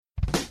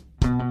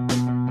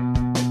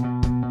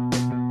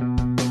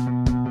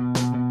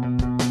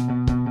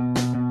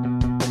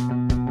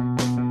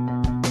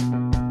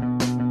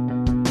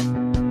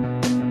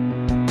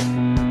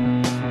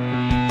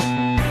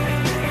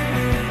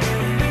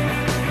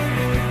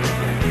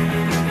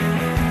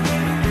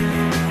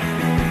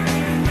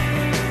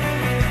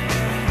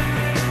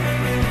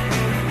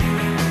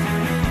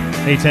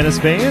Hey, tennis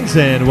fans,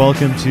 and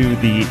welcome to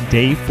the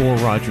Day 4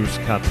 Rogers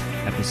Cup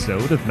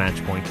episode of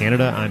Match Point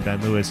Canada. I'm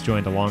Ben Lewis,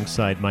 joined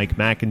alongside Mike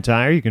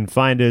McIntyre. You can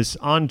find us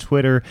on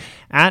Twitter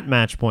at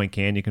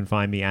MatchPointCan. You can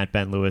find me at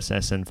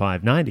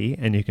BenLewisSN590,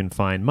 and you can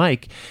find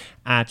Mike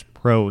at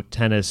Pro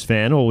Tennis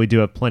Fan. Well, we do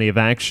have plenty of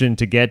action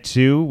to get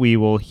to. We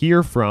will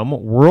hear from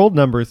world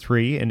number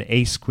 3 and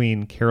ace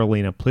queen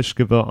Karolina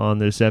Pliskova on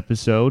this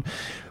episode.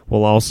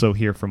 We'll also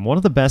hear from one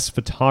of the best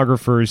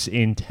photographers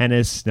in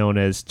tennis, known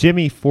as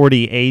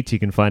Jimmy48. You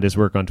can find his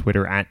work on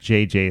Twitter at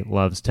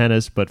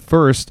JJLovesTennis. But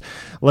first,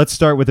 let's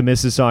start with the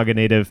Mississauga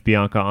native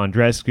Bianca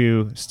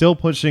Andreescu, still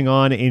pushing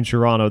on in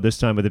Toronto, this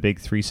time with a big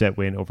 3-set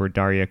win over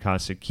Daria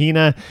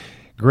Kasatkina.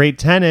 Great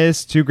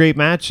tennis, 2 great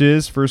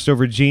matches, first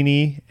over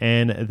Gini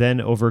and then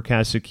over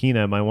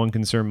Kasatkina. My one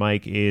concern,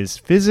 Mike, is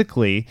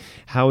physically,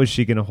 how is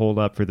she going to hold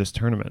up for this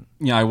tournament?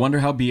 Yeah, I wonder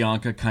how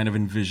Bianca kind of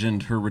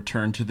envisioned her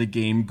return to the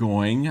game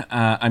going.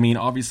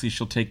 Obviously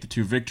she'll take the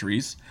 2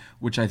 victories,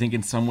 which I think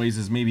in some ways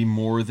is maybe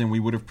more than we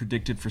would have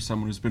predicted for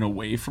someone who's been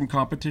away from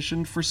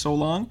competition for so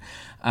long.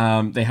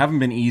 They haven't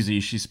been easy.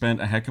 She spent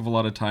a heck of a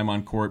lot of time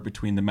on court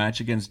between the match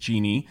against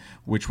Gini,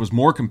 which was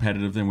more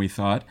competitive than we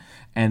thought,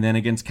 and then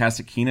against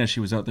Kasatkina, she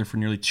was out there for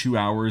nearly 2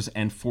 hours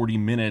and 40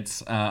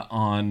 minutes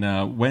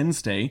on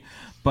Wednesday.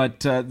 But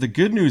the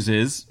good news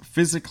is,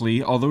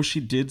 physically, although she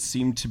did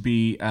seem to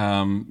be,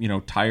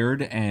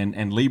 tired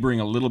and laboring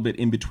a little bit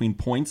in between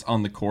points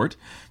on the court,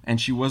 and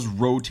she was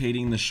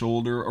rotating the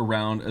shoulder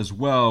around as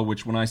well,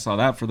 which when I saw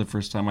that for the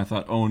first time, I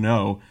thought, oh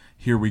no,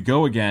 here we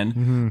go again.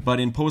 Mm-hmm.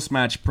 But in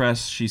post-match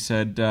press, she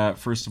said,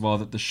 first of all,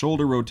 that the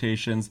shoulder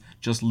rotations,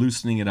 just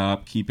loosening it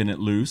up, keeping it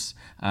loose,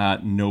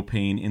 no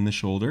pain in the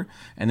shoulder.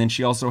 And then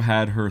she also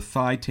had her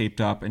thigh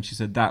taped up, and she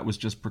said that was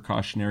just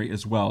precautionary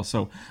as well.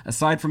 So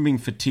aside from being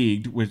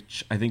fatigued,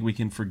 which I think we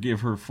can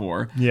forgive her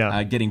for,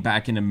 getting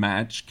back into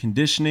match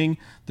conditioning,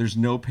 there's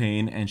no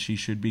pain, and she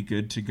should be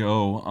good to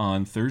go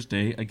on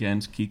Thursday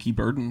against Kiki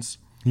Bertens.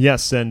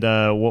 Yes, and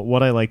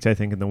what I liked, I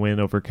think, in the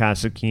win over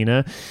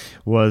Kasatkina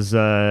was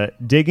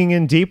digging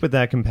in deep with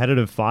that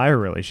competitive fire,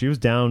 really. She was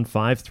down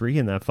 5-3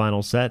 in that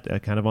final set,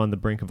 kind of on the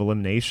brink of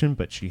elimination,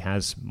 but she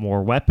has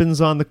more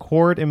weapons on the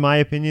court, in my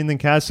opinion, than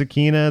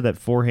Kasatkina. That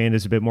forehand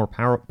is a bit more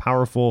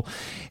powerful,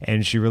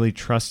 and she really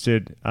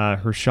trusted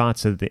her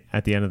shots at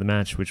the end of the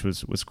match, which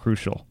was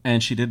crucial.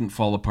 And she didn't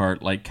fall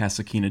apart like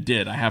Kasatkina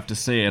did, I have to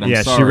say it. I'm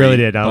sorry. Yeah, she really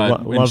did. I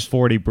love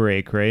 40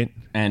 break, right?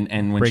 And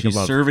when break she's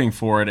serving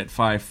for it at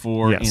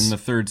 5-4 in the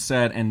third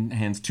set and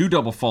hands 2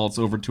 double faults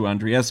over to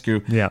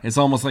Andreescu, it's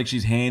almost like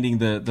she's handing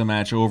the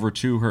match over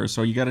to her.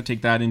 So you got to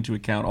take that into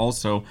account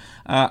also.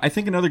 I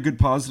think another good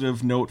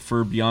positive note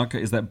for Bianca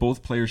is that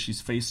both players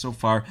she's faced so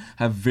far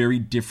have very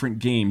different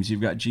games. You've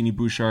got Genie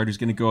Bouchard, who's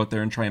going to go out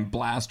there and try and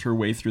blast her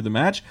way through the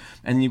match.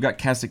 And then you've got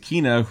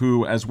Kasatkina,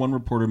 who, as one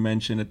reporter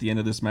mentioned at the end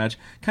of this match,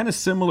 kind of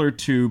similar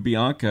to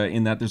Bianca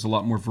in that there's a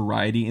lot more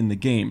variety in the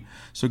game.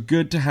 So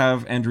good to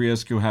have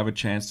Andreescu have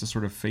a chance to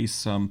sort of face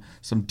some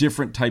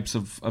different types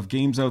of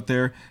games out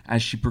there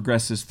as she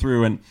progresses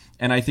through.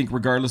 And I think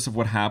regardless of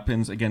what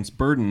happens against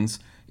Bertens,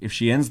 if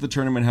she ends the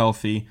tournament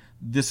healthy,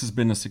 this has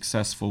been a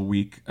successful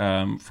week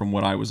from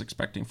what I was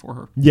expecting for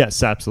her.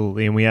 Yes,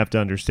 absolutely. And we have to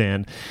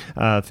understand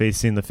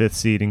facing the 5th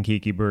seed in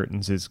Kiki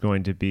Bertens is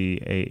going to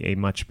be a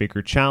much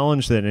bigger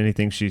challenge than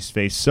anything she's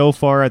faced so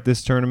far at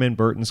this tournament.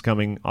 Bertens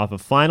coming off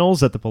of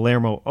finals at the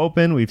Palermo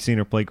Open. We've seen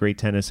her play great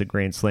tennis at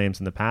Grand Slams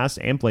in the past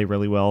and play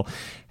really well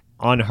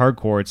on hard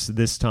courts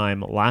this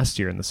time last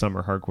year in the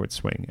summer hard court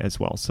swing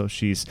as well. So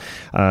she's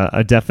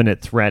a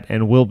definite threat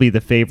and will be the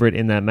favorite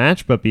in that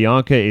match. But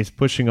Bianca is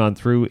pushing on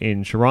through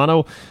in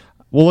Toronto.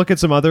 We'll look at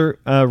some other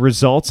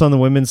results on the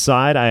women's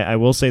side. I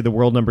will say the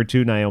world number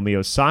 2, Naomi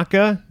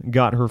Osaka,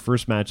 got her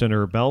first match under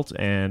her belt,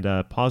 and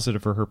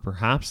positive for her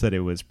perhaps that it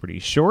was pretty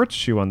short.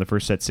 She won the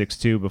first set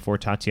 6-2 before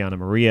Tatiana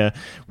Maria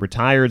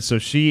retired, so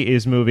she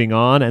is moving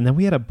on. And then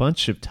we had a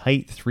bunch of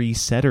tight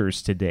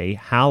 3-setters today.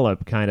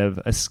 Halep kind of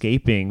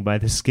escaping by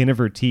the skin of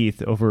her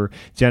teeth over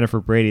Jennifer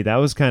Brady. That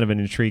was kind of an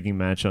intriguing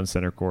match on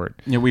center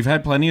court. Yeah, we've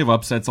had plenty of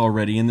upsets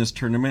already in this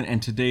tournament,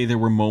 and today there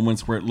were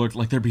moments where it looked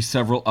like there'd be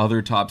several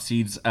other top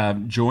seeds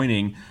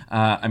joining.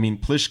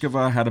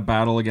 Pliskova had a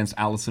battle against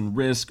Alison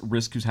Risk,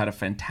 who's had a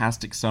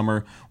fantastic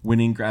summer,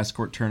 winning grass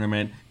court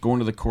tournament, going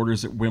to the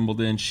quarters at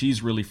Wimbledon.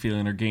 She's really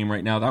feeling her game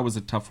right now. That was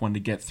a tough one to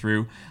get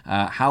through.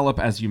 Halep,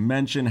 as you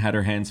mentioned, had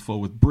her hands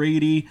full with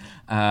Brady.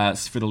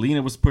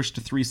 Svitolina was pushed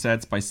to 3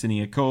 sets by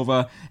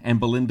Siniakova, and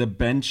Belinda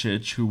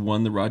Bencic, who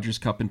won the Rogers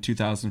Cup in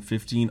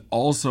 2015,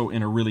 also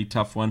in a really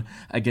tough one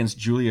against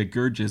Julia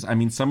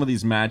Gurgis. Some of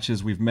these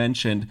matches we've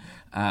mentioned,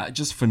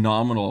 just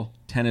phenomenal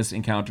tennis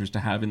encounters to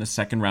have in the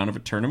second round of a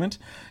tournament.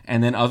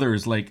 And then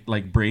others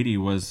like Brady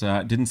was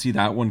didn't see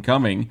that one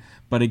coming.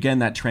 But again,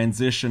 that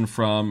transition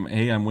from,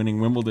 hey, I'm winning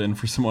Wimbledon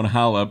for Simona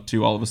Halep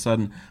to all of a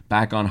sudden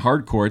back on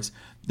hard courts,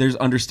 there's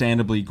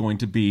understandably going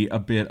to be a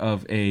bit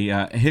of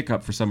a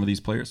hiccup for some of these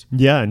players.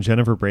 Yeah, and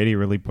Jennifer Brady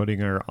really putting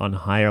her on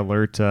high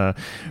alert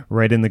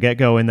right in the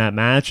get-go in that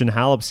match, and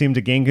Halep seemed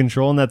to gain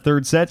control in that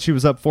third set. She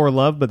was up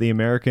 4-love, but the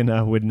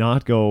American would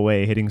not go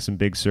away, hitting some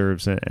big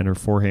serves, and her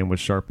forehand was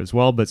sharp as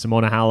well. But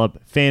Simona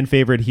Halep, fan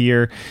favorite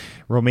here.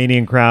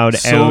 Romanian crowd.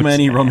 So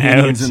many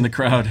Romanians in the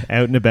crowd.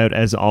 Out and about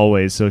as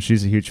always, so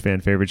she's a huge fan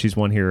favorite. She's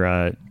won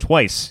here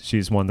twice.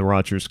 She's won the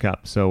Rogers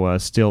Cup, so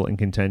still in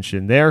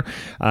contention there.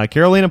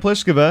 Karolina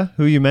Pliskova,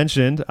 who you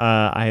mentioned,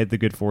 I had the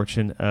good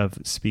fortune of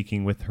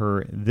speaking with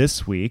her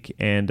this week,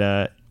 and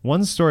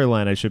one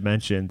storyline I should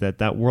mention,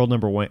 that world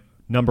number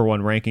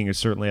one ranking is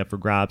certainly up for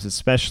grabs,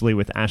 especially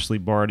with Ashley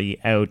Barty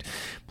out.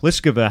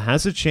 Pliskova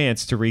has a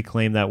chance to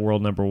reclaim that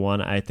world number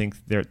one. I think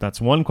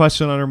that's one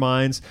question on her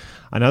minds.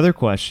 Another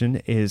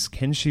question is,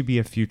 can she be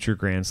a future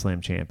Grand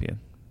Slam champion?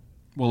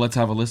 Well, let's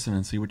have a listen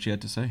and see what she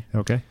had to say.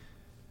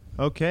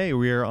 Okay,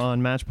 we are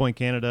on Matchpoint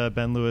Canada.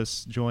 Ben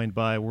Lewis joined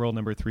by world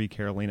number 3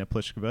 Karolina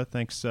Pliskova.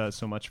 Thanks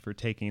so much for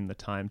taking the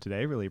time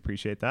today. Really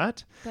appreciate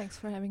that. Thanks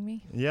for having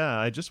me. Yeah,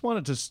 I just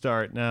wanted to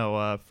start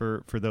now.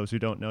 For those who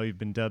don't know, you've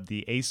been dubbed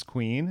the Ace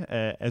Queen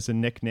as a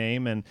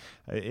nickname, and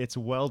it's a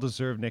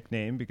well-deserved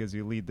nickname because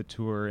you lead the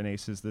tour in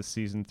aces this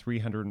season,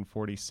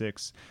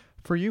 346.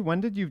 For you,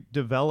 when did you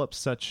develop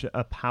such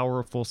a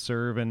powerful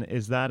serve, and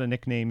is that a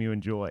nickname you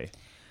enjoy?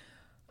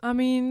 I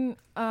mean,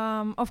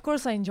 of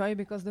course I enjoy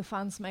because the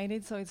fans made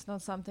it, so it's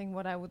not something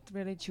what I would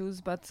really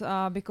choose, but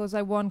because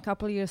I won a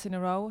couple years in a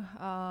row,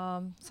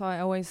 so I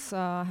always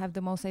have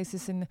the most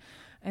aces in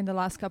the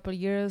last couple of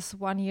years.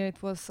 1 year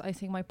it was, I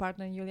think, my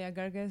partner Julia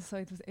Gerges,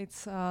 so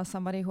it's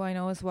somebody who I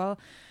know as well.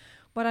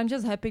 But I'm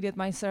just happy that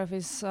my serve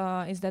is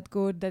that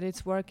good, that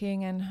it's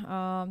working, and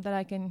that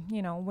I can,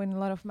 win a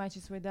lot of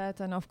matches with that.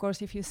 And of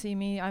course, if you see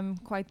me, I'm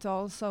quite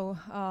tall, so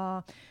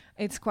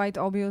it's quite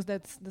obvious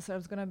that the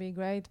serve's going to be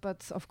great.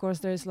 But of course,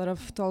 there's a lot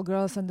of tall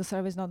girls, and the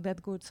serve is not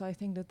that good. So I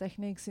think the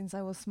technique, since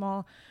I was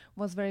small,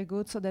 was very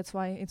good. So that's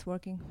why it's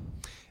working.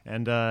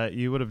 And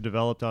you would have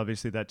developed,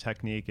 obviously, that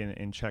technique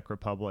in Czech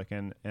Republic.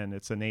 And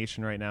it's a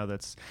nation right now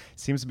that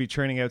seems to be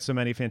churning out so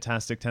many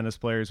fantastic tennis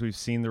players. We've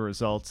seen the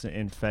results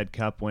in Fed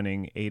Cup,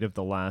 winning 8 of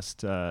the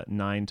last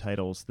 9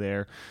 titles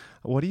there.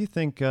 What do you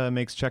think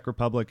makes Czech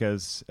Republic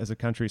as a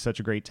country such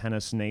a great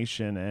tennis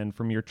nation? And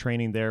from your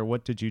training there,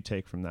 what did you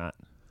take from that?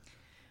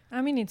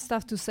 I mean, it's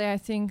tough to say. I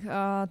think,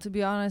 to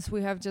be honest,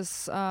 we have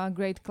just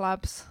great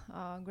clubs,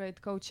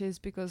 great coaches,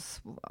 because,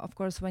 of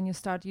course, when you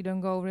start, you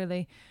don't go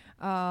really,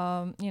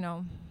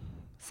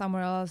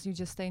 somewhere else. You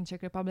just stay in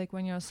Czech Republic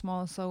when you're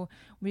small. So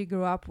we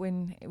grew up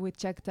with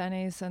Czech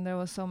tennis, and there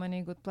were so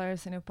many good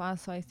players in the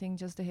past. So I think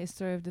just the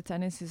history of the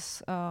tennis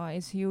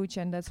is huge,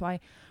 and that's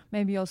why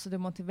maybe also the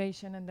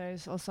motivation. And there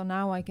is also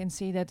now I can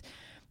see that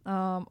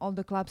all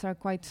the clubs are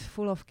quite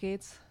full of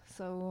kids.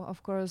 So,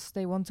 of course,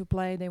 they want to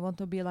play, they want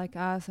to be like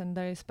us, and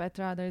there is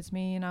Petra, there is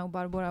me, now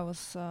Barbara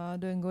was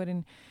doing good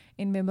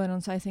in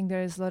Wimbledon, so I think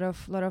there is a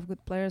lot of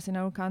good players in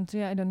our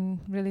country. I don't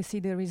really see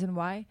the reason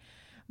why,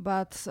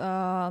 but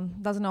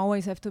doesn't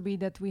always have to be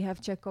that we have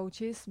Czech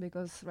coaches,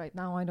 because right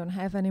now I don't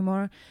have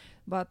anymore,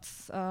 but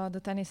the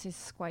tennis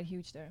is quite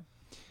huge there.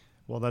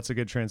 Well, that's a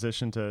good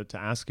transition to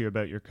ask you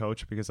about your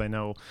coach, because I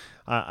know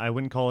I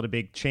wouldn't call it a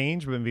big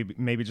change, but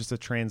maybe just a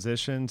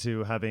transition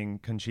to having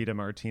Conchita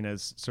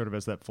Martinez sort of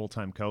as that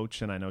full-time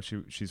coach. And I know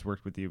she's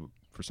worked with you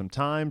for some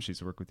time.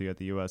 She's worked with you at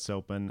the U.S.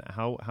 Open.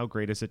 How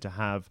great is it to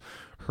have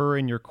her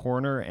in your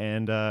corner,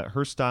 and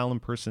her style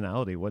and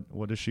personality?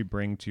 What does she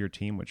bring to your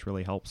team, which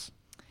really helps?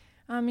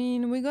 I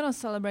mean, we're going to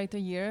celebrate a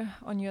year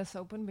on US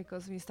Open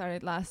because we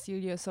started last year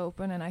US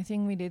Open, and I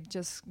think we did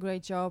just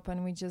great job,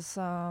 and we just,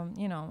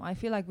 I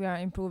feel like we are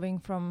improving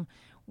from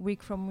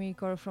week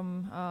or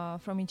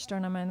from each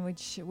tournament,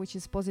 which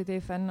is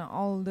positive, and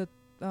all the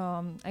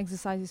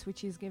exercises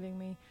which he's giving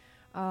me,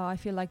 I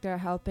feel like they're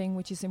helping,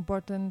 which is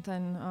important,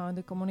 and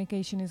the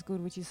communication is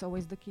good, which is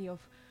always the key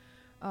of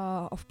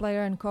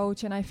player and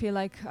coach, and I feel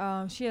like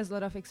she has a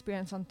lot of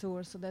experience on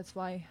tour, so that's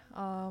why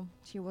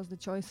she was the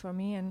choice for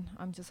me, and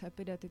I'm just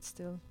happy that it's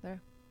still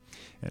there.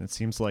 And it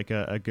seems like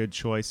a good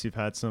choice. You've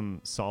had some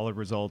solid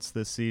results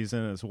this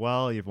season as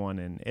well. You've won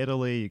in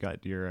Italy. You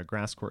got your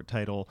grass court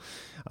title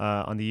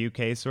on the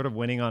UK, sort of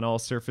winning on all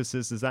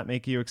surfaces. Does that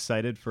make you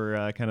excited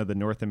for kind of the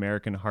North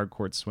American hard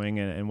court swing,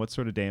 and what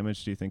sort of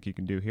damage do you think you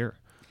can do here?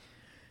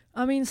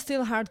 I mean,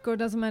 still hardcore,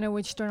 doesn't matter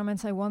which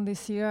tournaments I won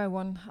this year. I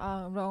won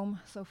Rome,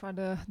 so far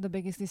the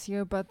biggest this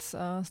year, but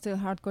still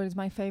hardcore is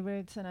my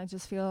favorite, and I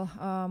just feel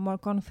more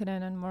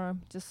confident and more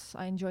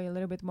I enjoy a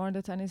little bit more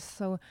the tennis.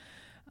 So,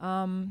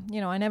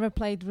 I never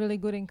played really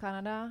good in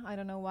Canada. I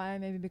don't know why,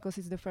 maybe because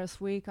it's the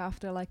first week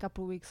after like a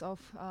couple weeks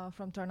off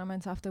from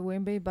tournaments after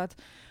Wimby, but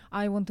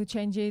I want to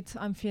change it.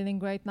 I'm feeling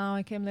great now.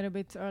 I came a little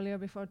bit earlier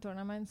before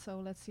tournament,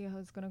 so let's see how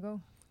it's going to go.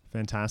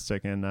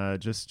 Fantastic.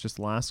 And just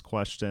last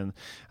question.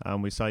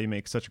 We saw you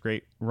make such a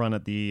great run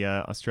at the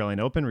Australian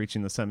Open,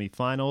 reaching the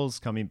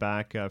semifinals, coming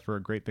back for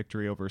a great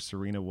victory over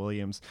Serena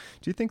Williams.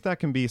 Do you think that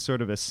can be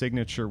sort of a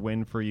signature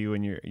win for you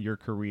in your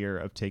career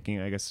of taking,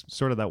 I guess,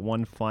 sort of that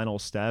one final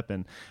step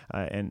and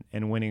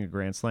winning a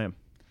Grand Slam?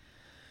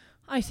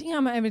 I think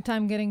I'm every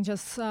time getting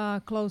just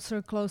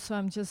closer.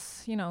 I'm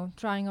just,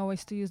 trying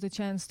always to use the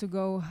chance to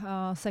go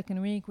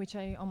second week, which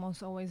I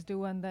almost always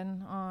do. And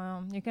then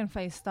you can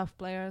face tough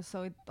players.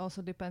 So it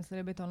also depends a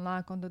little bit on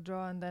luck, on the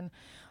draw. And then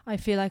I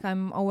feel like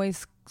I'm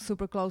always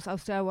super close.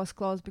 Australia was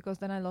close because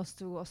then I lost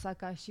to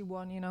Osaka. She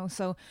won,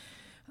 So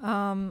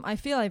I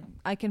feel like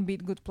I can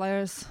beat good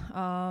players,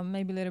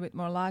 maybe a little bit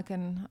more luck.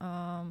 And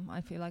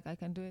I feel like I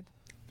can do it.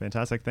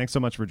 Fantastic. Thanks so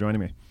much for joining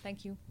me.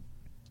 Thank you.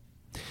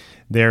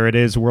 There it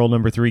is, world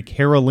number 3,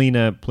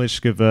 Karolina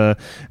Pliskova,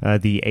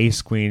 the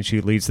ace queen.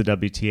 She leads the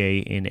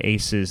WTA in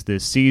aces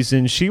this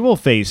season. She will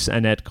face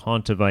Anett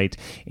Kontaveit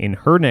in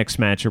her next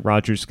match at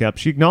Rogers Cup.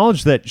 She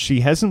acknowledged that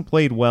she hasn't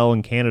played well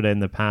in Canada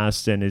in the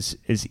past and is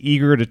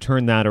eager to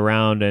turn that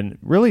around, and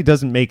really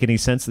doesn't make any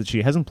sense that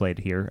she hasn't played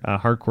here.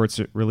 Hard courts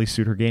really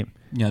suit her game.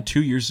 Yeah,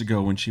 2 years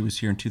ago when she was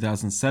here in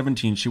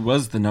 2017, she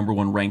was the number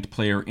 1 ranked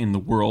player in the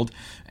world.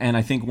 And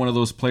I think one of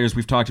those players,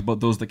 we've talked about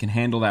those that can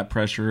handle that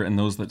pressure and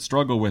those that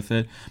struggle with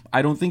it.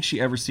 I don't think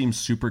she ever seemed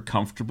super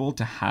comfortable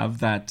to have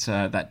that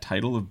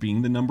title of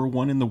being the number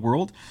 1 in the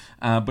world.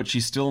 But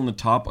she's still in the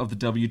top of the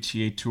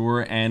WTA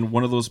Tour, and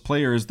one of those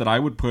players that I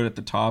would put at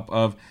the top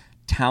of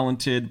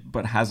talented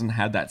but hasn't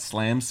had that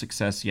slam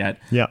success yet,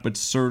 but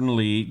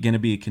certainly going to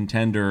be a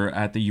contender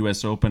at the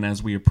US Open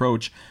as we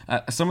approach.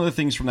 Some of the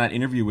things from that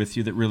interview with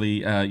you that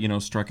really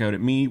struck out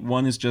at me,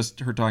 one is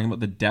just her talking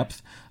about the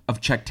depth of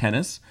Czech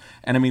tennis.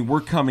 And I mean,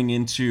 we're coming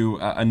into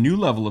a new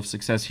level of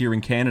success here in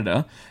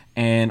Canada,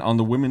 and on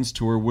the women's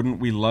tour, wouldn't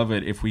we love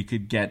it if we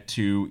could get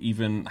to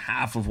even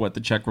half of what the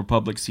Czech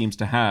Republic seems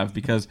to have,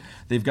 because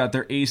they've got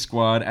their A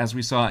squad, as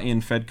we saw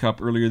in Fed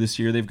Cup earlier this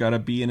year. They've got a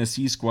B and a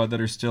C squad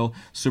that are still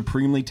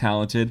supremely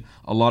talented,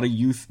 a lot of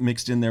youth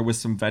mixed in there with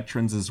some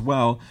veterans as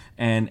well,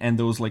 and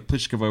those like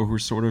Pliskova who are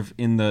sort of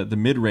in the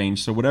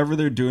mid-range. So whatever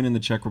they're doing in the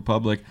Czech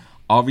Republic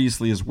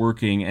obviously is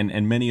working,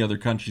 and many other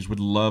countries would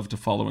love to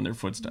follow in their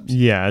footsteps.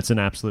 Yeah, it's an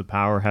absolute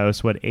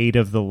powerhouse. 8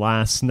 of the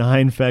last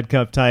 9 Fed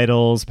Cup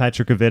titles,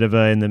 Petra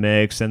Kvitova in the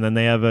mix, and then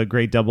they have a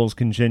great doubles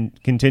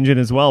contingent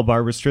as well.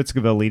 Barbara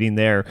Strycova leading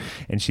there,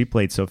 and she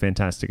played so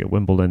fantastic at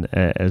Wimbledon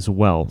as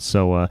well.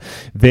 So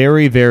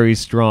very, very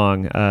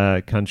strong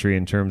country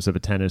in terms of a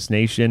tennis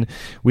nation.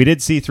 We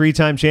did see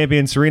 3-time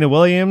champion Serena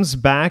Williams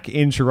back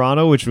in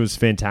Toronto, which was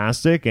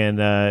fantastic,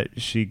 and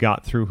she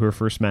got through her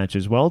first match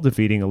as well,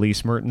 defeating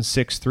Elise Mertens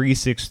 6-3,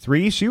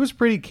 6-3. She was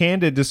pretty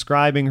candid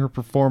describing her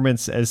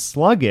performance as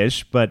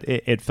sluggish, but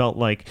it felt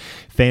like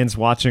fans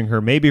watching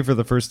her, maybe for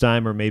the first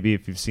time, or maybe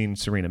if you've seen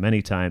Serena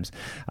many times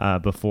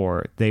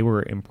before, they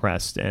were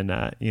impressed. And,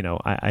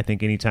 I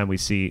think anytime we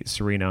see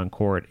Serena on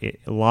court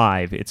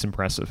live, it's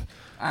impressive.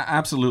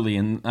 Absolutely.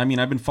 And I mean,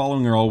 I've been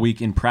following her all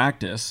week in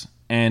practice,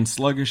 and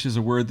sluggish is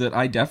a word that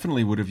I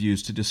definitely would have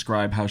used to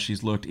describe how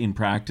she's looked in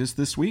practice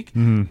this week.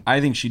 Mm-hmm. I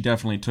think she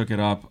definitely took it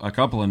up a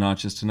couple of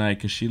notches tonight,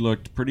 because she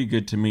looked pretty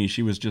good to me.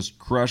 She was just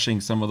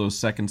crushing some of those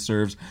second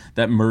serves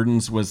that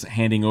Mertens was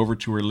handing over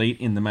to her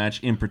late in the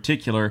match in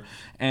particular.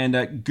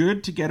 And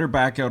good to get her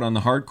back out on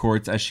the hard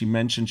courts. As she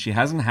mentioned, she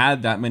hasn't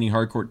had that many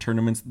hard court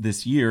tournaments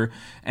this year,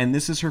 and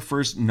this is her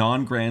first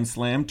non-Grand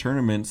Slam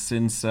tournament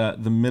since the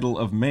middle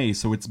of May.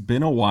 So it's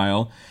been a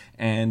while.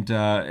 And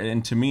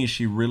to me,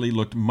 she really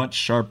looked much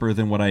sharper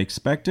than what I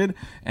expected,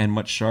 and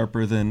much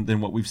sharper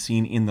than what we've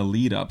seen in the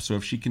lead up. So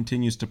if she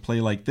continues to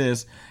play like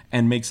this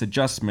and makes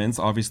adjustments,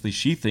 obviously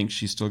she thinks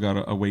she's still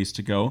got a ways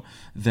to go,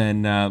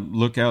 then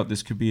look out.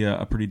 This could be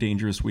a pretty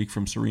dangerous week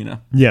from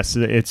Serena. Yes,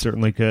 it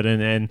certainly could.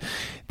 And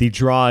the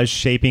draw is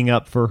shaping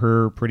up for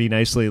her pretty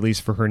nicely, at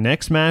least for her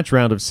next match,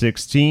 round of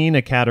 16.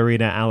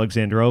 Katerina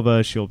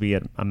Alexandrova, she'll be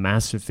a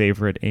massive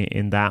favorite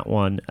in that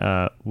one.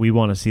 We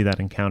want to see that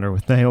encounter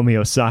with Naomi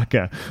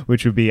Osaka,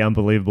 which would be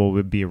unbelievable. It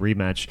would be a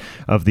rematch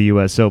of the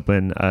U.S.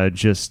 Open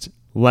just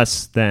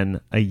less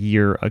than a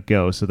year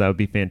ago. So that would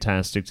be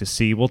fantastic to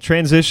see. We'll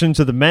transition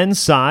to the men's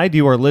side.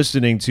 You are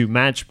listening to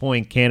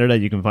Matchpoint Canada.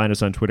 You can find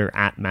us on Twitter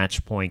at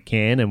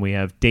MatchpointCan, and we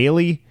have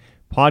daily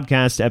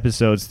podcast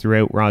episodes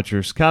throughout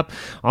Rogers Cup.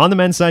 On the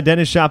men's side,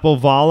 Denis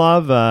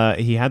Shapovalov,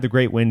 he had the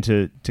great win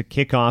to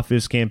kick off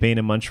his campaign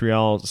in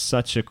Montreal.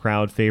 Such a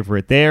crowd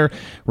favorite there.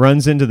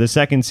 Runs into the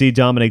second seed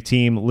Dominic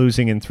Thiem,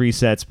 losing in 3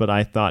 sets, but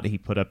I thought he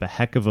put up a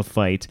heck of a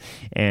fight,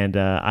 and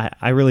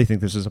I really think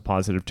this is a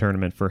positive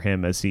tournament for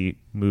him as he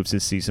moves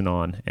his season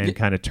on and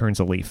kind of turns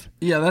a leaf.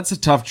 Yeah, that's a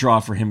tough draw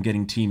for him,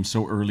 getting teams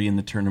so early in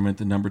the tournament,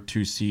 the number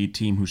 2 seed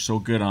team who's so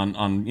good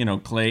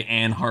on clay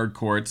and hard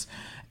courts.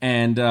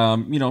 And,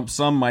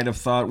 some might have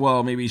thought,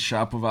 well, maybe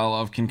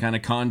Shapovalov can kind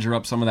of conjure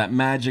up some of that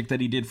magic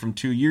that he did from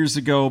 2 years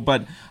ago.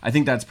 But I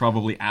think that's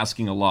probably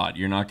asking a lot.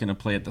 You're not going to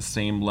play at the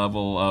same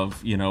level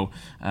of,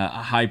 a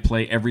high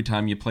play every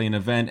time you play an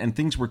event. And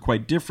things were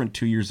quite different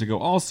 2 years ago.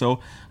 Also,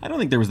 I don't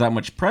think there was that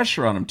much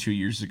pressure on him 2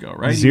 years ago,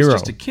 right? Zero. He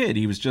was just a kid.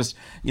 He was just,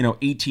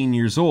 18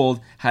 years old,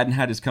 hadn't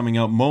had his coming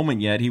out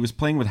moment yet. He was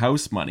playing with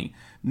house money.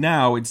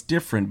 Now it's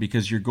different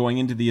because you're going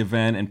into the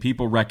event and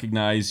people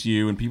recognize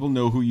you and people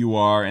know who you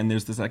are, and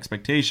there's this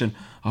expectation,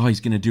 oh, he's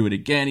going to do it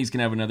again, he's going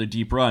to have another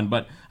deep run.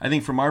 But I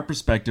think from our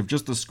perspective,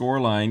 just the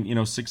scoreline,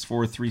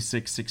 6-4,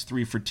 3-6,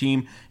 6-3 for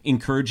team,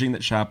 encouraging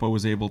that Shapo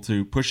was able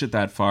to push it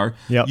that far.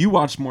 Yep. You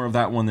watched more of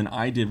that one than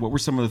I did. What were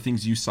some of the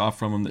things you saw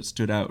from him that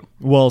stood out?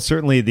 Well,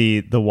 certainly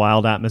the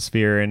wild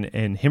atmosphere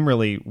and him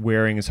really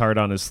wearing his heart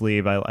on his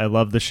sleeve. I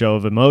love the show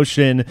of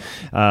emotion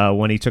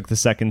when he took the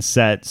second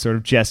set, sort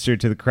of gestured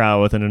to the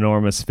crowd with an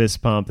enormous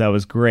fist pump. That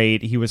was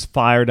great. He was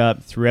fired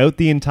up throughout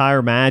the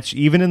entire match,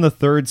 even in the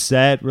third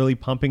set, really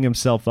pumping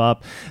himself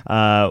up.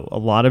 A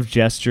lot of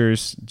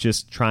gestures,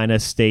 just trying to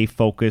stay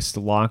focused,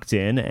 locked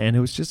in, and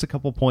it was just a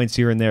couple points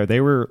here and there.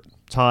 They were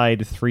tied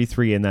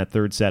 3-3 in that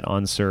third set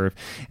on serve,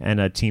 and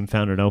a team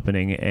found an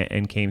opening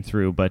and came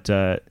through. But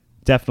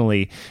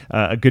definitely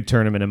a good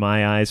tournament in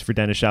my eyes for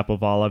Denis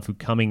Shapovalov, who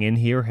coming in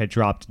here had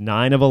dropped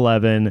 9 of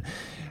 11,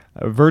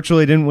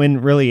 virtually didn't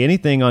win really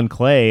anything on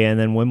clay, and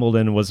then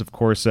Wimbledon was, of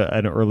course,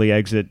 an early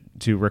exit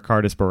to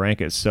Ricardus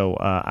Berankis. So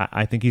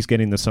I think he's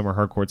getting the summer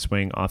hardcourt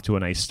swing off to a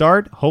nice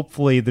start.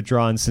 Hopefully the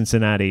draw in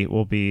Cincinnati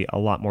will be a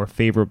lot more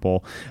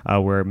favorable,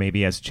 where maybe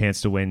he has a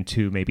chance to win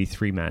 2, maybe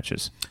 3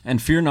 matches.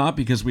 And fear not,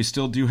 because we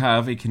still do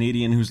have a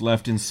Canadian who's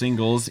left in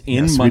singles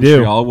in Yes,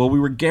 Montreal. Well, we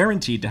were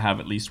guaranteed to have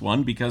at least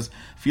one, because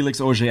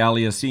Felix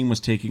Auger-Aliassime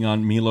was taking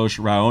on Milos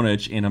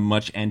Raonic in a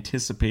much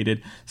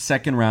anticipated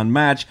second round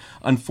match.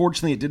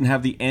 Unfortunately, it didn't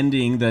have the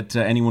ending that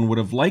anyone would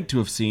have liked to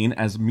have seen,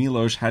 as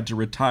Milos had to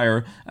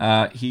retire.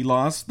 He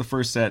lost the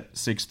first set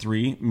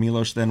 6-3.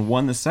 Milos then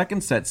won the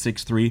second set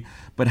 6-3,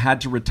 but had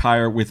to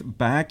retire with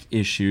back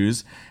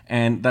issues.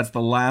 And that's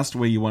the last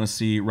way you want to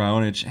see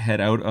Raonic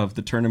head out of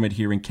the tournament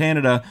here in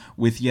Canada,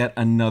 with yet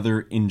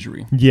another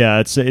injury. Yeah,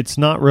 it's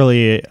not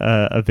really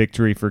a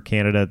victory for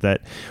Canada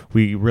that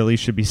we really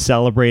should be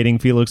celebrating.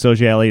 Felix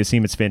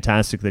Auger-Aliassime, it's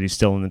fantastic that he's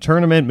still in the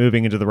tournament,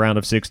 moving into the round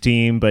of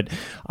 16, but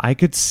I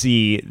could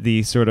see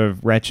the sort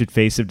of wretched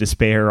face of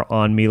despair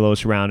on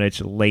Milos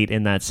Raonic late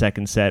in that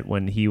second set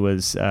when he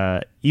was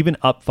even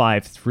up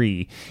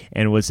 5-3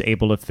 and was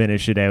able to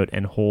finish it out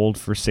and hold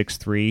for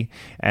 6-3,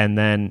 and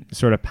then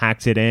sort of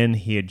packed it in.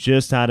 He had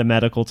just had a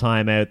medical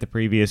timeout the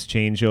previous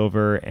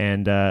changeover,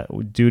 and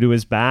due to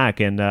his back.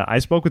 And I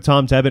spoke with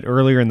Tom Tebbett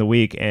earlier in the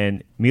week,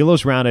 and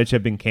Milos Raonic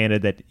had been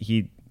candid that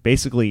he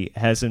basically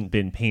hasn't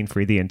been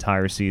pain-free the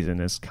entire season,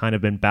 has kind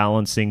of been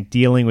balancing,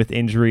 dealing with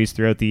injuries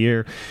throughout the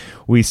year.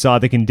 We saw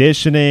the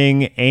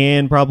conditioning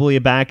and probably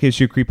a back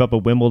issue creep up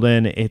at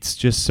Wimbledon. It's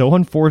just so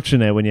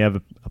unfortunate when you have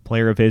a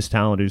player of his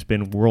talent who's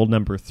been world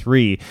number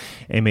 3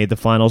 and made the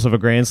finals of a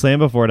Grand Slam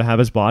before, to have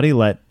his body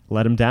let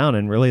him down.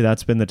 And really,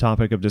 that's been the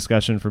topic of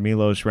discussion for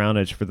Milos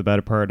Raonic for the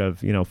better part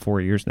of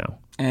 4 years now.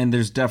 And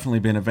there's definitely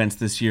been events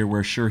this year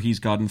where, sure, he's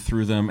gotten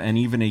through them, and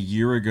even a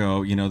year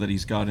ago, that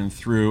he's gotten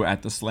through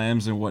at the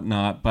slams and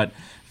whatnot, but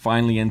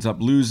finally ends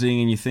up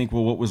losing, and you think,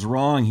 well, what was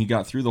wrong? He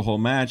got through the whole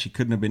match. He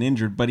couldn't have been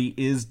injured, but he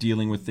is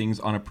dealing with things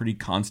on a pretty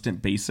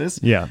constant basis.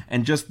 Yeah.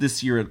 And just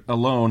this year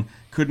alone,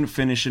 couldn't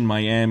finish in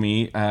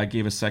Miami,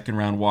 gave a second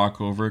round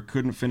walkover,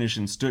 couldn't finish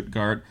in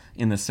Stuttgart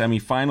in the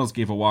semifinals,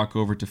 gave a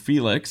walkover to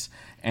Felix,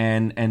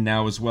 and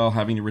now as well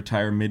having to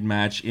retire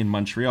mid-match in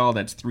Montreal.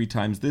 That's 3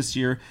 times this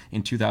year.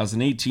 In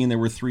 2018, there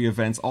were 3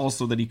 events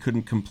also that he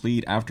couldn't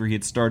complete after he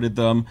had started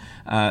them.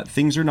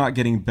 Things are not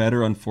getting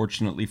better,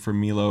 unfortunately, for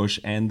Milos,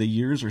 and the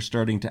years are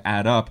starting to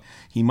add up.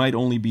 He might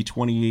only be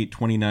 28,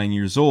 29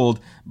 years old,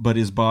 but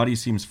his body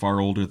seems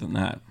far older than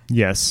that.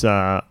 Yes,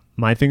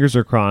 my fingers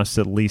are crossed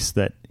at least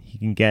that he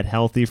can get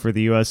healthy for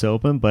the U.S.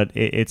 Open, but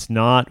it's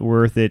not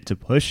worth it to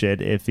push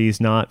it if he's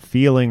not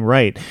feeling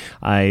right.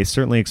 I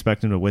certainly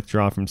expect him to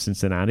withdraw from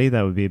Cincinnati.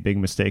 That would be a big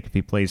mistake if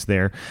he plays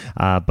there,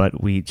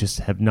 but we just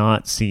have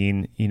not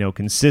seen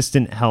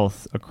consistent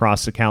health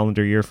across the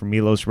calendar year for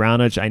Milos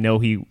Raonic. I know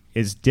he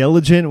is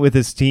diligent with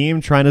his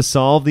team, trying to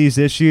solve these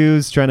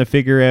issues, trying to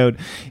figure out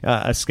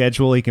a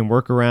schedule he can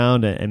work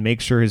around and make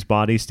sure his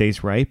body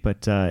stays right,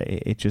 but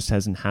it just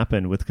hasn't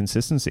happened with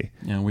consistency.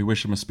 Yeah, we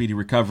wish him a speedy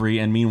recovery,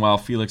 and meanwhile,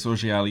 Felix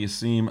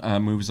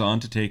Auger-Aliassime moves on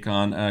to take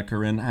on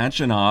Karen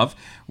Khachanov,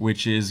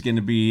 which is going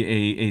to be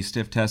a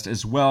stiff test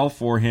as well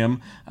for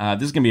him.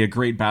 This is going to be a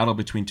great battle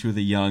between 2 of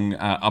the young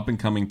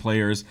up-and-coming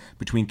players,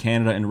 between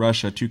Canada and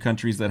Russia, 2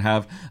 countries that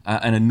have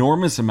an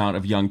enormous amount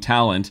of young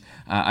talent.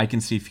 I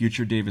can see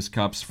future Davis Davis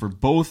Cups for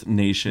both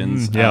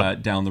nations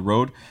down the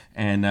road.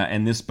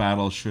 And this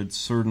battle should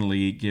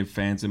certainly give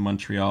fans in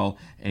Montreal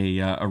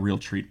a real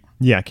treat.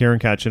 Yeah, Karen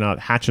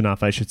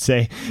Khachanov, I should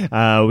say.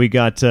 We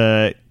got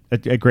a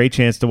great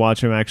chance to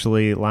watch him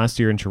actually last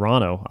year in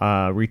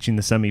Toronto, reaching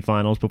the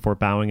semifinals before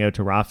bowing out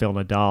to Rafael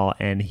Nadal,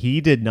 and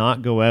he did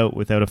not go out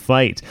without a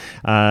fight.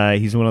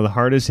 He's one of the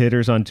hardest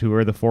hitters on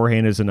tour. The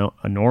forehand is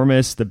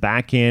enormous. The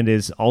backhand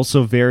is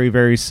also very,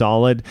 very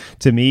solid.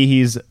 To me,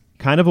 he's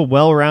kind of a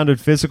well-rounded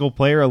physical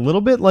player, a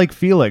little bit like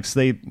Felix.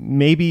 They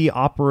maybe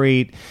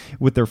operate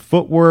with their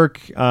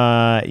footwork,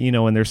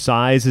 and their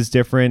size is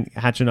different.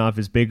 Khachanov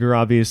is bigger,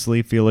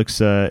 obviously.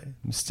 Felix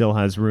still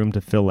has room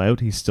to fill out.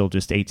 He's still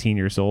just 18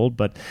 years old,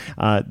 but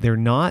they're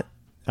not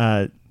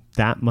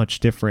that much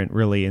different,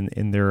 really,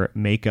 in their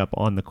makeup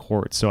on the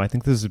court. So I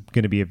think this is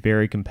going to be a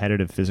very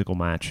competitive physical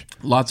match.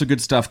 Lots of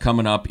good stuff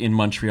coming up in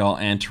Montreal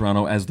and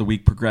Toronto as the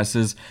week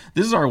progresses.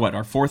 This is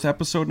our fourth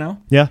episode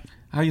now? Yeah.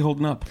 How are you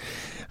holding up?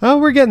 Oh,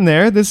 we're getting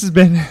there. This has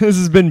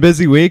been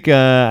busy week.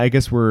 I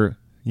guess we're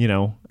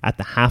at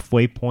the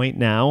halfway point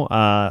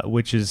now,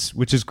 which is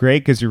great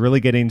because you're really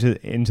getting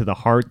into the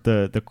heart,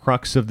 the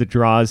crux of the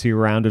draws here,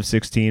 round of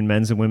 16,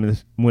 men's and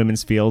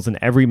women's fields, and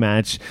every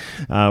match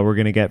we're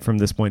going to get from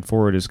this point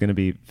forward is going to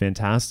be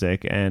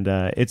fantastic. And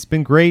it's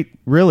been great,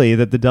 really,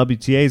 that the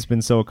WTA has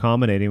been so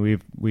accommodating.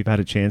 We've had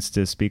a chance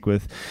to speak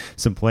with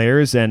some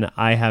players, and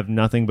I have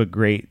nothing but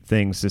great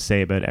things to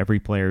say about every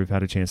player we've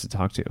had a chance to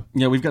talk to.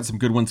 Yeah, we've got some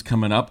good ones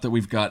coming up that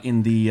we've got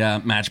in the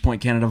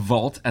Matchpoint Canada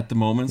vault at the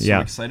moment, so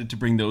I'm excited to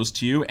bring those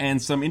to you.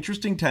 And some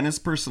interesting tennis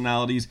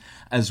personalities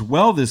as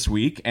well this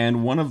week.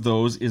 And one of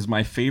those is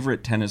my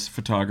favorite tennis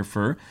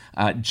photographer,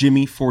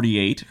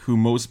 Jimmy48, who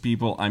most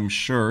people, I'm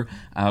sure,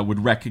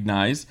 would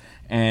recognize.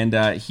 And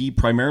he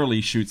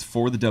primarily shoots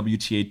for the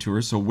WTA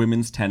Tour, so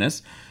women's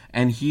tennis.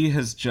 And he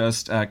has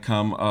just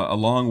come a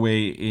long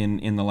way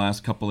in the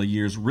last couple of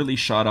years, really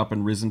shot up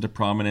and risen to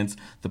prominence.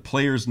 The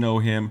players know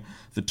him.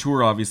 The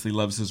tour obviously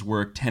loves his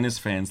work. Tennis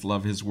fans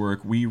love his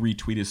work. We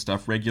retweet his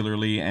stuff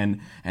regularly and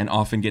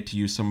often get to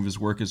use some of his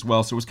work as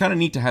well. So it was kind of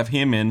neat to have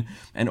him in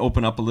and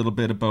open up a little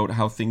bit about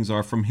how things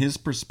are from his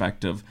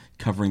perspective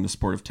covering the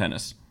sport of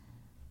tennis.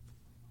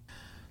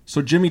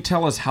 So Jimmy,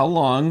 tell us, how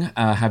long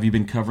have you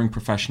been covering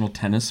professional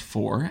tennis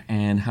for,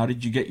 and how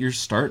did you get your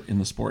start in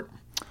the sport?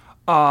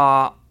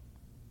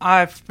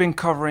 I've been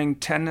covering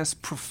tennis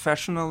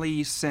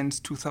professionally since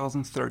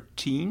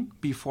 2013.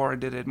 Before I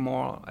did it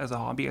more as a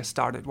hobby, I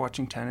started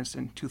watching tennis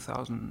in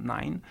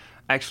 2009.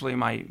 Actually,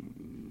 my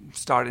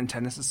start in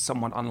tennis is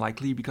somewhat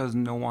unlikely because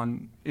no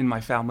one in my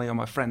family or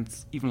my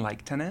friends even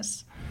liked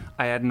tennis.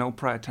 I had no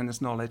prior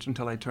tennis knowledge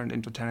until I turned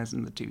into tennis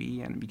in the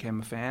TV and became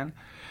a fan.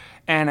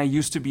 And I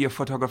used to be a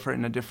photographer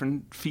in a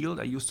different field.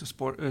 I used to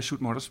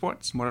shoot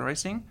motorsports, motor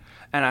racing.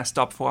 And I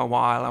stopped for a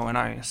while. And when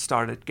I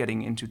started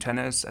getting into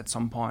tennis, at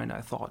some point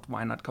I thought,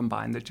 why not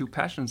combine the two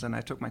passions? And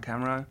I took my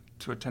camera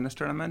to a tennis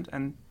tournament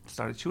and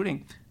started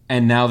shooting.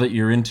 And now that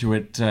you're into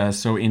it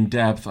so in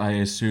depth, I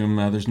assume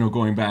there's no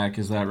going back.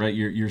 Is that right?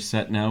 You're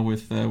set now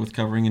with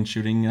covering and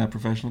shooting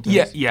professional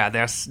tennis? Yeah.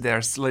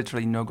 There's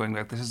literally no going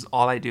back. This is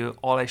all I do.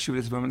 All I shoot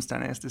is women's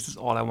tennis. This is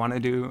all I want to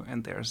do,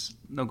 and there's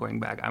no going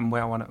back. I'm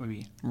where I want to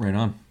be. Right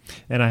on.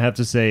 And I have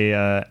to say,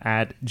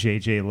 at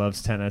JJ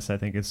Loves Tennis, I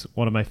think it's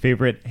one of my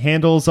favorite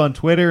handles on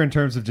Twitter in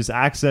terms of just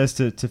access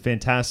to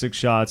fantastic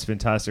shots,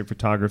 fantastic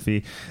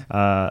photography,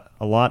 a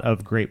lot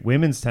of great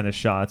women's tennis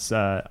shots.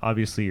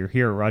 Obviously, you're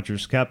here at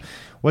Rogers Cup.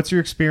 What's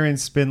your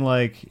experience been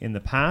like in the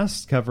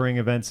past covering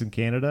events in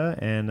Canada,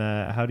 and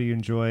how do you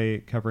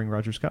enjoy covering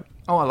Rogers Cup?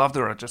 Oh, I love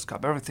the Rogers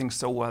Cup. Everything's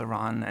so well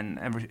run, and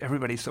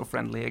everybody's so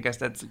friendly. I guess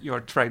that's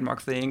your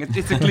trademark thing.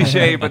 It's a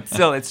cliche, but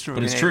still, it's true.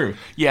 But it's true.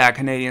 Yeah,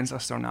 Canadians are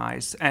so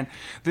nice. And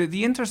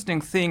the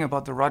interesting thing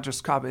about the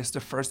Rogers Cup is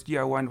the first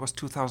year I went was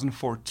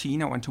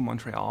 2014. I went to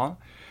Montreal.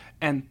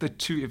 And the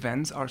two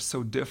events are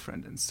so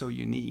different and so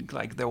unique.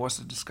 Like, there was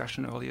a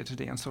discussion earlier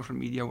today on social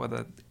media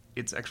whether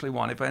it's actually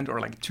one event or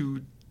like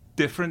two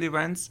different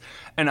events,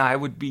 and I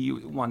would be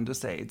one to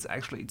say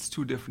it's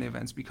two different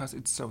events because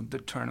the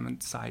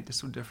tournament side is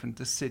so different,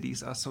 the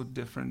cities are so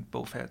different,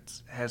 both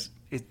has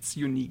its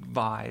unique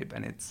vibe,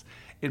 and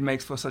it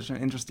makes for such an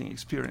interesting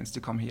experience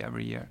to come here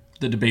every year.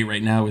 The debate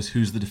right now is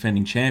who's the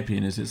defending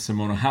champion. Is it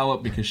Simona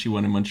Halep because she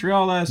won in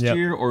Montreal last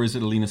year, or is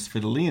it Alina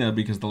Svitolina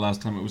because the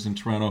last time it was in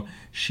Toronto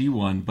she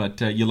won? But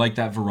you like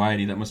that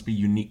variety. That must be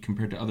unique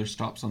compared to other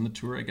stops on the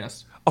tour, I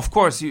guess. Of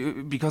course,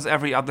 because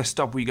every other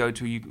stop we go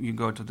to, you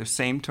go to the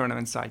same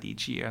tournament site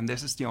each year, and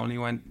this is the only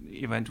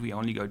event we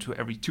only go to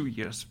every 2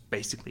 years,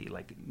 basically,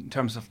 like in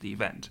terms of the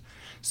event.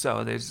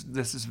 So this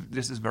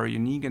is very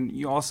unique, and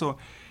you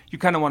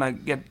kind of want to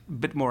get a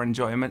bit more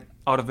enjoyment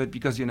out of it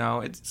because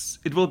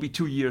it will be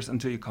 2 years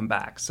until you come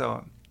back.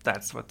 So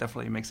that's what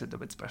definitely makes it a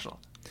bit special.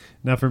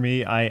 Now, for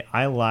me,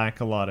 I lack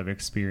a lot of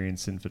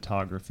experience in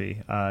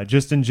photography,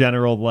 just in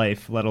general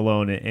life, let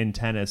alone in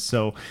tennis.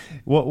 So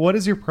what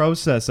is your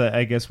process,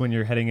 I guess, when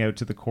you're heading out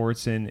to the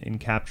courts and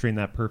capturing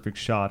that perfect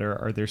shot?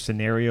 Are there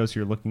scenarios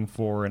you're looking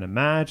for in a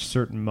match,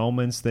 certain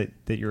moments that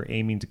you're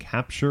aiming to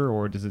capture,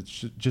 or does it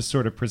just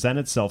sort of present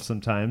itself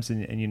sometimes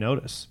and you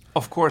notice?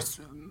 Of course,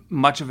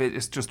 much of it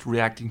is just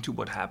reacting to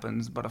what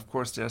happens, but of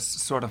course there's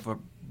sort of a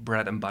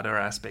bread and butter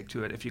aspect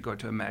to it. If you go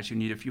to a match, you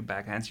need a few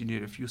backhands, you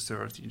need a few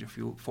serves, you need a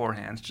few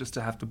forehands, just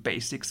to have the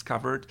basics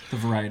covered. The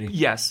variety.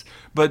 Yes,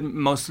 but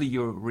mostly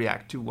you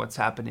react to what's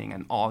happening,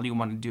 and all you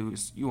want to do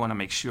is you want to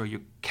make sure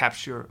you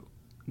capture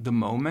the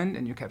moment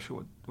and you capture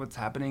what's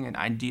happening, and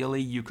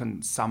ideally you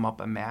can sum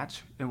up a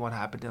match and what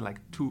happened in like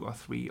 2 or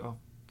 3 or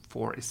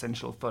 4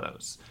 essential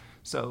photos.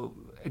 So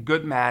a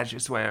good match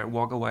is where I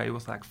walk away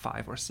with like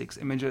 5 or 6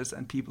 images,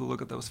 and people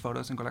look at those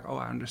photos and go like, oh,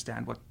 I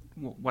understand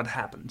what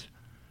happened.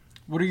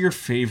 What are your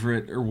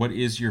favorite, or what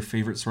is your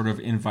favorite sort of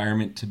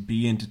environment to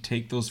be in to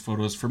take those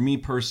photos? For me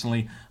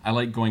personally, I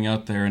like going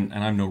out there, and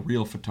I'm no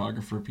real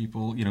photographer.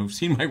 People, who've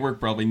seen my work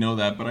probably know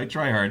that, but I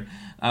try hard.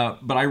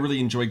 But I really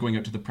enjoy going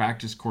out to the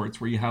practice courts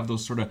where you have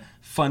those sort of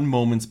fun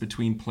moments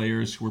between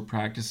players who are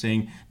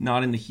practicing,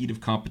 not in the heat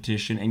of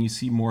competition, and you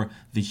see more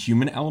the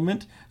human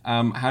element.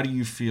 How do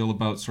you feel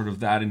about sort of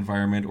that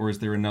environment, or is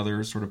there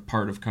another sort of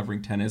part of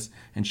covering tennis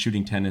and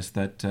shooting tennis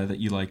that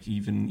you like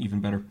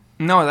even better?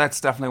 No, that's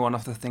definitely one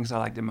of the things I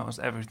like the most.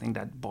 Everything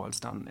that boils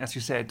down, as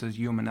you said, to the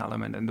human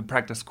element, and the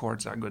practice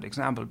courts are a good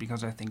example,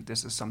 because I think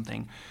this is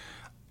something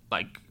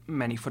like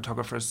many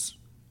photographers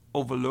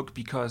overlook,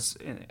 because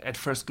at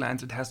first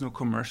glance it has no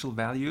commercial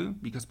value,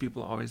 because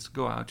people always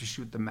go out to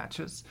shoot the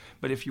matches.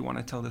 But if you want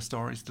to tell the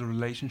stories, the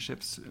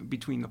relationships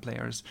between the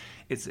players,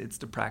 it's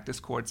the practice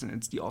courts and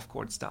it's the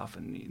off-court stuff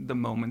and the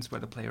moments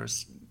where the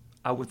players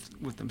are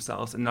with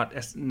themselves and not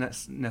as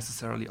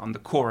necessarily on the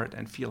court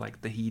and feel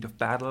like the heat of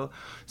battle.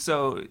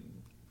 So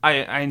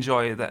I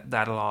enjoy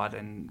that a lot,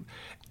 and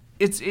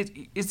it's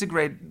a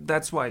great.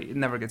 That's why it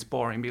never gets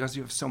boring, because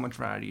you have so much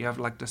variety. You have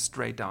like the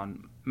straight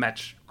down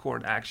match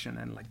court action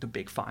and like the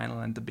big final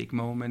and the big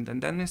moment,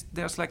 and then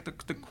there's like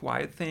the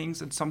quiet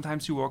things, and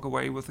sometimes you walk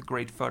away with a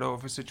great photo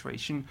of a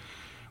situation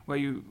where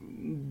you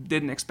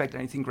didn't expect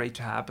anything great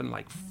to happen.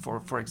 Like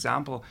for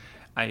example,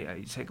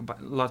 I take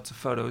lots of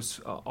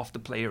photos of the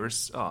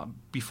players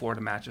before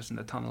the matches in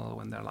the tunnel,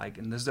 when they're like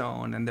in the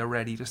zone and they're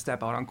ready to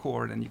step out on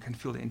court, and you can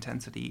feel the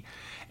intensity.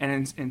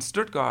 And in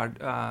Stuttgart,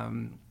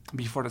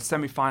 before the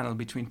semifinal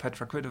between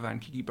Petra Kvitova and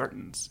Kiki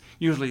Bertens,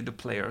 usually the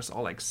players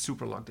are like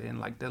super locked in,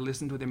 like they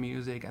listen to the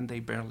music and they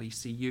barely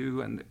see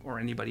you or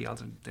anybody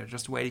else, and they're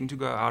just waiting to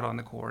go out on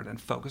the court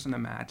and focus on the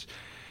match.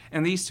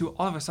 And these two,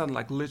 all of a sudden,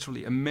 like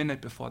literally a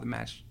minute before the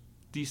match,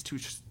 these two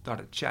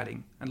started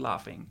chatting and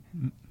laughing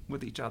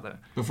with each other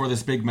before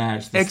this big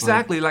match. This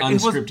exactly, like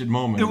unscripted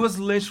moment. It was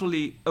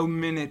literally a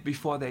minute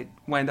before they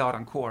went out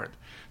on court.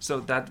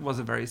 So that was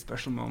a very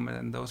special moment,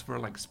 and those were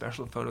like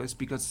special photos,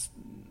 because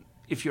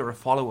if you're a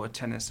follower of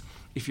tennis,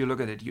 if you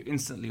look at it, you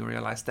instantly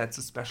realize that's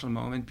a special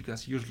moment,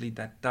 because usually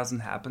that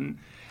doesn't happen.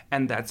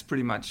 And that's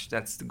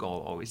the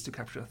goal, always, to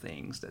capture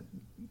things that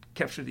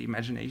capture the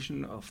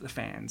imagination of the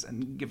fans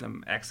and give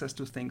them access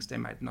to things they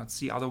might not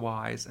see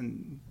otherwise,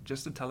 and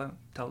just to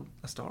tell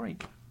a story.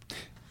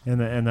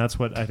 And that's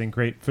what I think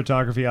great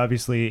photography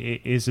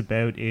obviously is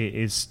about,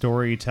 is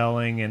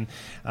storytelling. And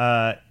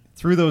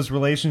through those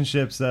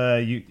relationships,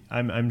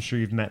 I'm sure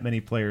you've met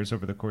many players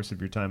over the course of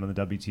your time on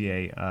the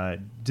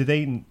WTA. Do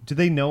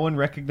they know and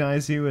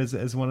recognize you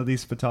as one of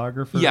these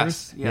photographers?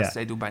 Yes,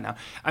 they do by now.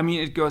 I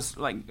mean, it goes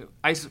like,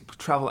 I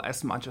travel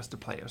as much as the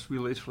players. We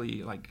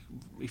literally, like,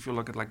 if you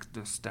look at like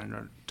the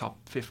standard top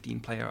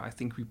 15 player, I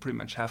think we pretty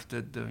much have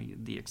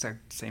the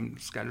exact same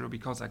schedule,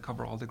 because I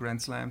cover all the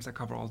Grand Slams, I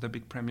cover all the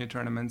big Premier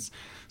tournaments.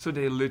 So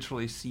they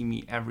literally see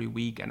me every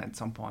week, and at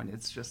some point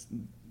it's just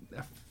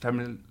a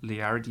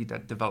familiarity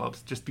that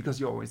develops just because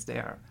you're always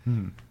there.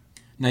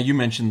 Now, you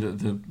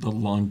mentioned the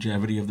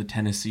longevity of the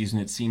tennis season.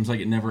 It seems like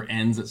it never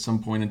ends at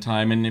some point in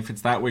time. And if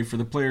it's that way for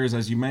the players,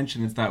 as you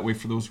mentioned, it's that way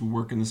for those who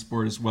work in the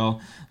sport as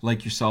well,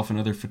 like yourself and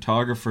other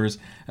photographers.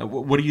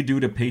 What do you do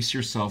to pace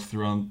yourself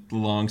throughout the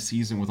long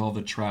season with all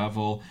the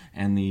travel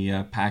and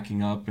the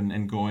packing up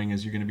and going,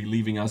 as you're going to be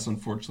leaving us,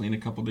 unfortunately, in a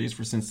couple of days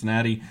for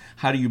Cincinnati?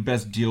 How do you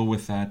best deal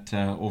with that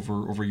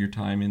over your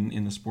time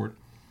in the sport?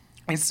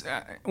 It's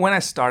when I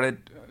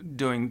started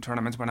doing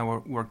tournaments, when I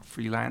worked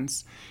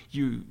freelance,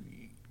 you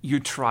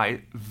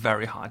try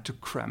very hard to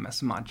cram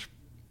as much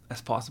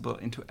as possible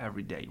into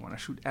every day. You want to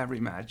shoot every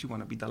match. You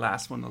want to be the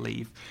last one to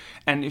leave.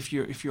 And if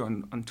you're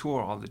on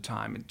tour all the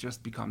time, it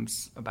just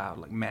becomes about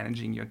like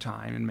managing your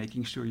time and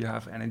making sure you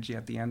have energy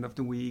at the end of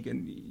the week,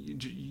 and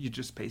you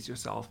just pace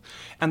yourself.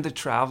 And the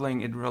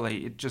traveling,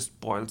 it just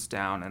boils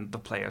down, and the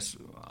players,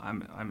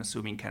 I'm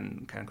assuming,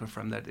 can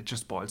confirm that it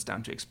just boils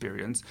down to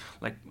experience.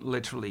 Like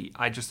literally,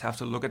 I just have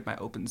to look at my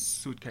open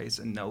suitcase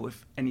and know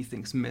if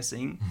anything's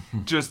missing,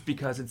 just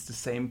because it's the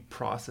same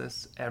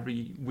process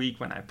every week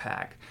when I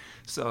pack.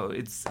 So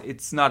so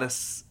it's not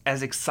as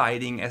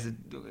exciting as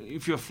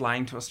if you're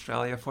flying to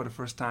Australia for the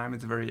first time.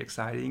 It's very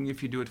exciting.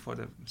 If you do it for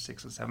the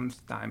 6th or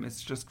 7th time,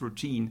 it's just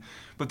routine.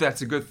 But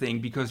that's a good thing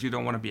because you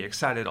don't want to be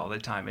excited all the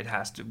time. It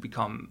has to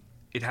become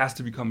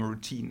a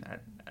routine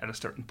at a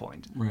certain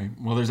point. Right.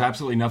 Well, there's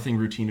absolutely nothing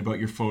routine about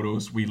your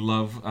photos. We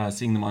love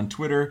seeing them on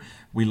Twitter.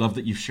 We love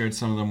that you've shared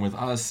some of them with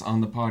us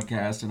on the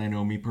podcast. And I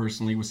know me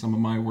personally with some of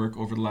my work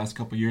over the last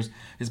couple of years.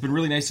 It's been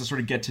really nice to sort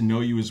of get to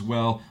know you as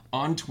well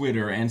on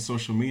Twitter and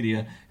social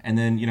media. And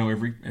then,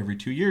 every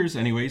 2 years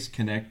anyways,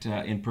 connect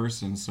in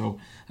person. So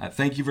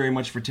thank you very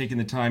much for taking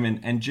the time.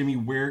 And Jimmy,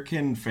 where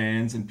can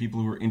fans and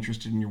people who are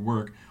interested in your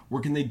work,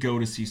 where can they go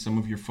to see some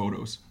of your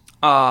photos?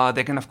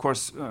 They can, of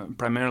course,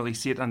 primarily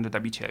see it on the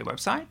WTA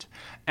website,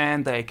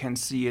 and they can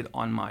see it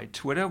on my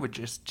Twitter, which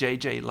is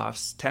JJ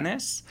Loves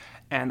Tennis,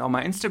 and on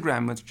my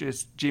Instagram, which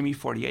is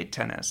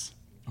Jimmy48Tennis.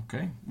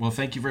 Okay. Well,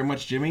 thank you very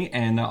much, Jimmy,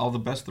 and all the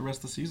best the rest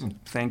of the season.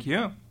 Thank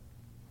you.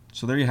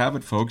 So there you have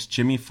it, folks.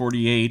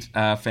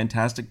 Jimmy48,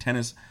 fantastic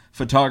tennis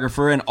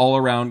photographer and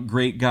all-around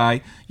great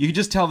guy. You can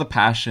just tell the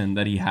passion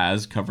that he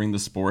has covering the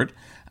sport.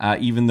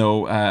 Even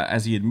though,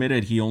 as he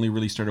admitted, he only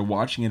really started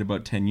watching it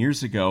about 10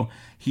 years ago,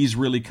 he's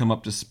really come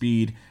up to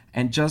speed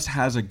and just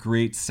has a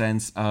great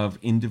sense of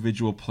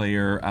individual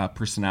player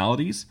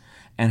personalities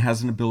and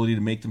has an ability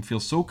to make them feel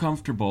so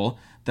comfortable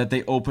that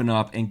they open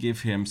up and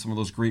give him some of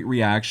those great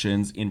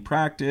reactions in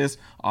practice,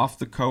 off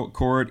the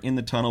court, in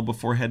the tunnel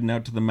before heading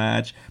out to the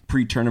match,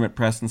 pre-tournament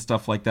press and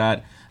stuff like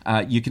that.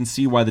 You can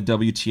see why the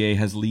WTA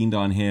has leaned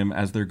on him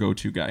as their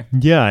go-to guy.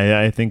 Yeah,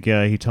 I think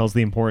he tells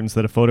the importance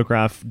that a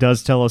photograph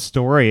does tell a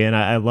story, and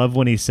I love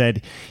when he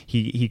said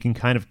he can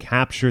kind of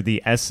capture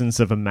the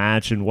essence of a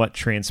match and what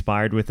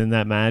transpired within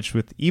that match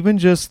with even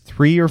just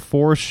 3 or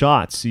 4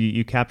 shots.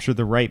 You capture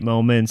the right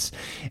moments,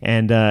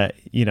 and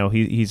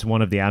he's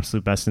one of the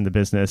absolute best in the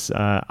business.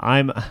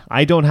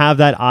 I don't have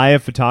that eye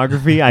of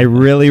photography. I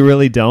really,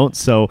 really don't.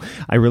 So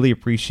I really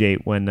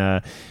appreciate when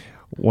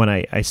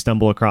I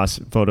stumble across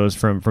photos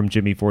from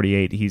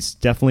Jimmy48. He's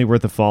definitely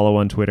worth a follow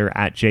on Twitter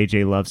at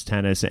JJ Loves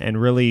Tennis, and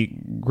really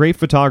great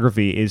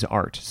photography is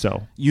art.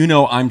 So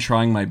I'm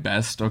trying my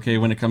best, okay,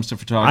 when it comes to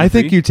photography. I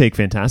think you take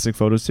fantastic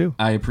photos too.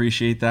 I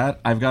appreciate that.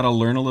 I've got to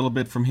learn a little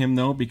bit from him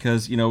though,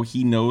 because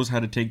he knows how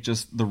to take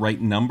just the right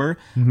number.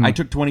 Mm-hmm. I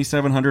took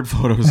 2,700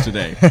 photos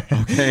today.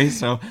 Okay,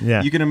 so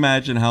yeah. You can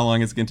imagine how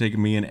long it's going to take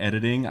me in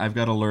editing. I've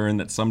got to learn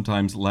that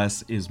sometimes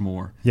less is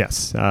more.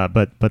 Yes,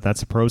 but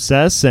that's a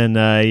process, and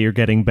you're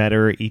getting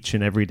better each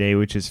and every day,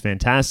 which is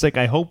fantastic.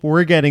 I hope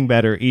we're getting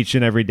better each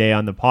and every day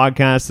on the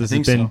podcast. This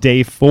has been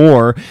day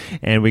 4,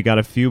 and we got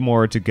a few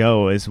more to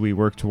go as we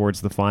work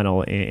towards the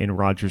final in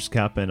Rogers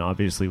Cup, and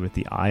obviously with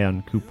the eye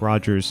on Coupe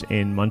Rogers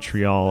in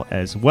Montreal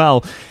as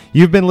well.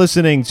 You've been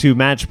listening to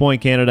Match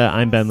Point Canada.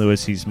 I'm Ben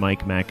Lewis. He's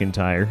Mike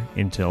McIntyre.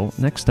 Until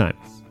next time.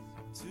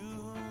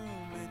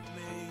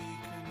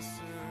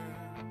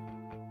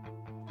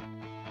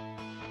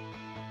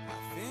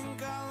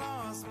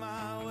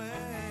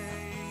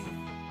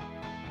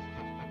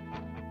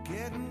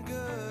 Getting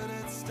good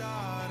at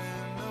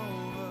starting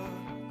over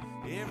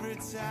every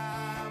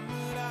time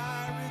that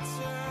I